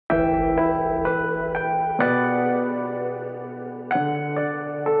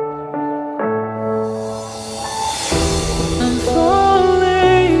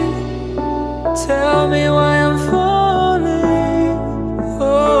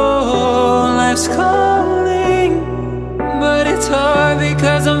life's calling, but it's hard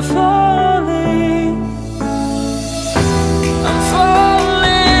because I'm falling. I'm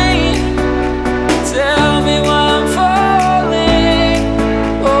falling. Tell me why I'm falling.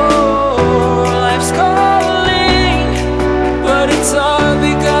 Oh, life's calling, but it's hard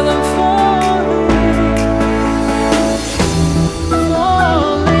because I'm falling.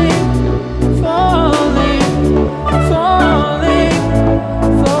 Falling, falling, falling, falling,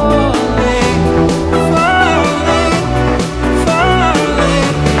 falling, falling, falling,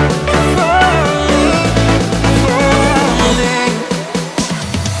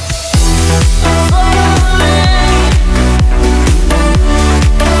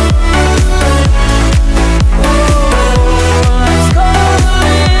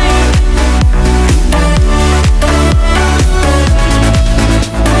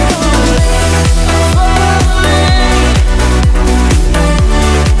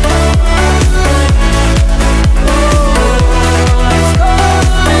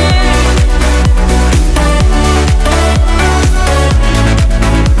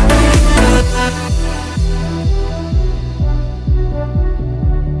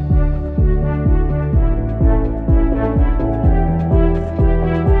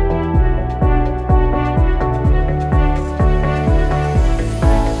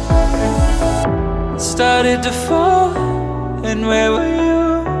 started to fall, and where were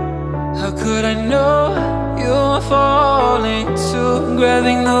you? How could I know you were falling too?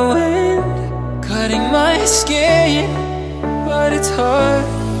 Grabbing the wind, cutting my skin, but it's hard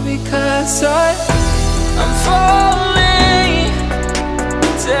because I'm falling.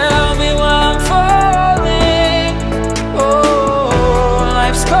 Tell me why I'm falling. Oh,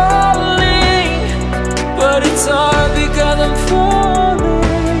 life's calling, but it's hard because I'm falling.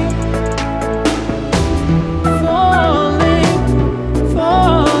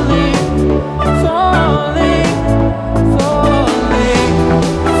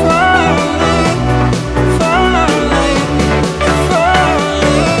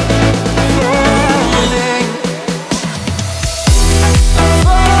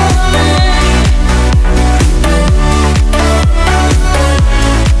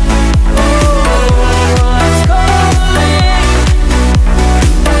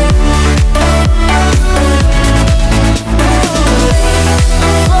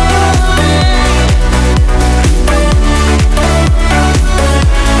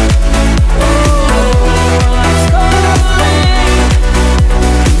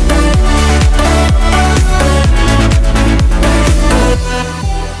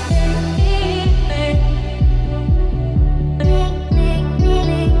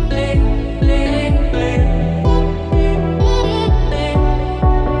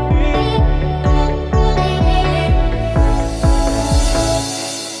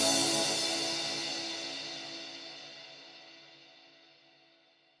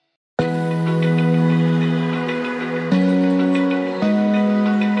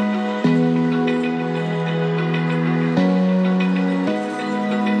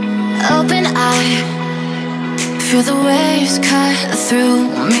 Open eye, feel the waves cut through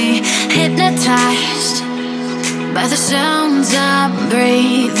me. Hypnotized by the sounds I'm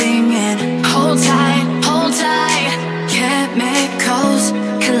breathing in. Hold tight, chemicals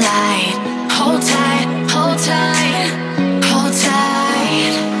collide. Hold tight, hold tight, hold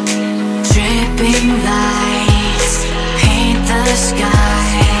tight. Dripping lights paint the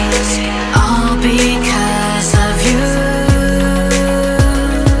skies, all because of you.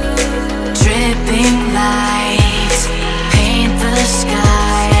 Dripping lights paint the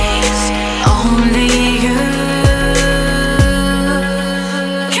skies, only you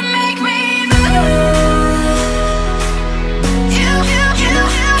can make me move. You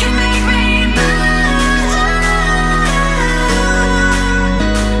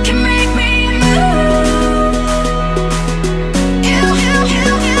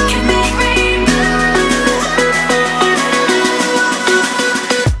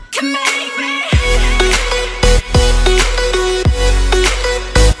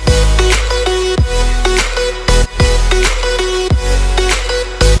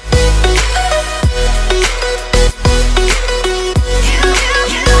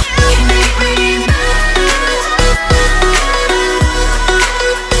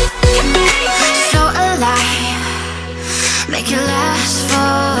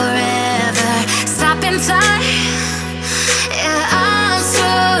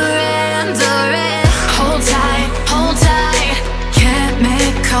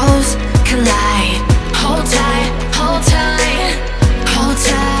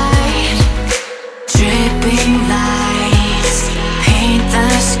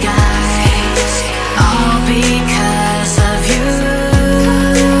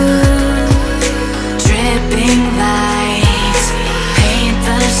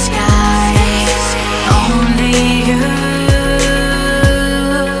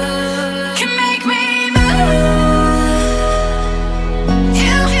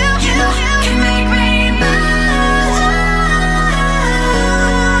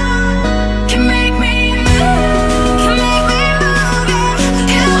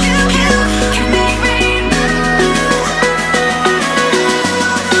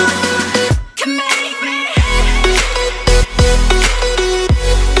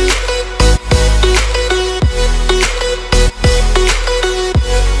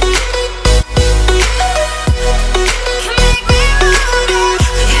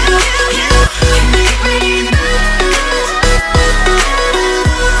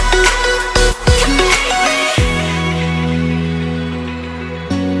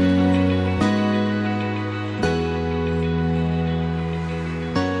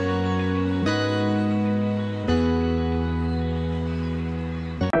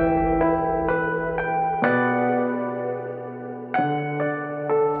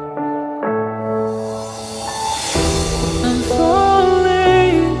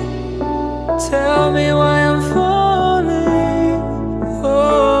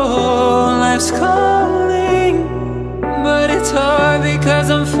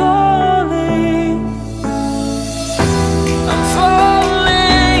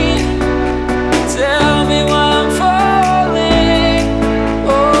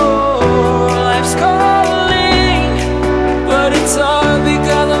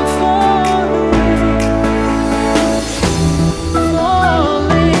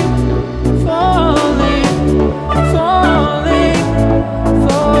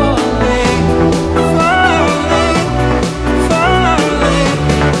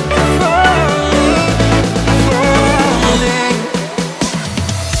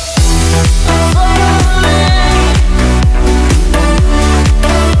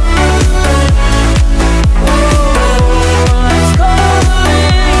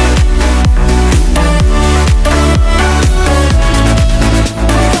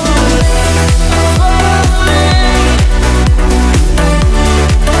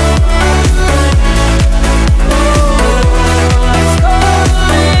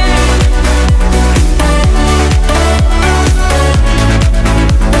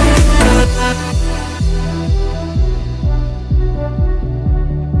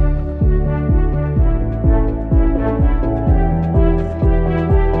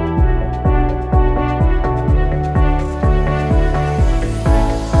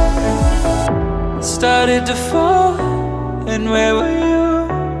started to fall, and where were you?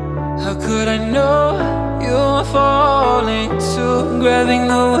 How could I know you were falling too? Grabbing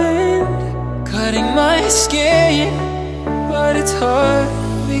the wind, cutting my skin, but it's hard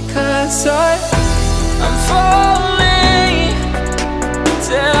because I'm falling.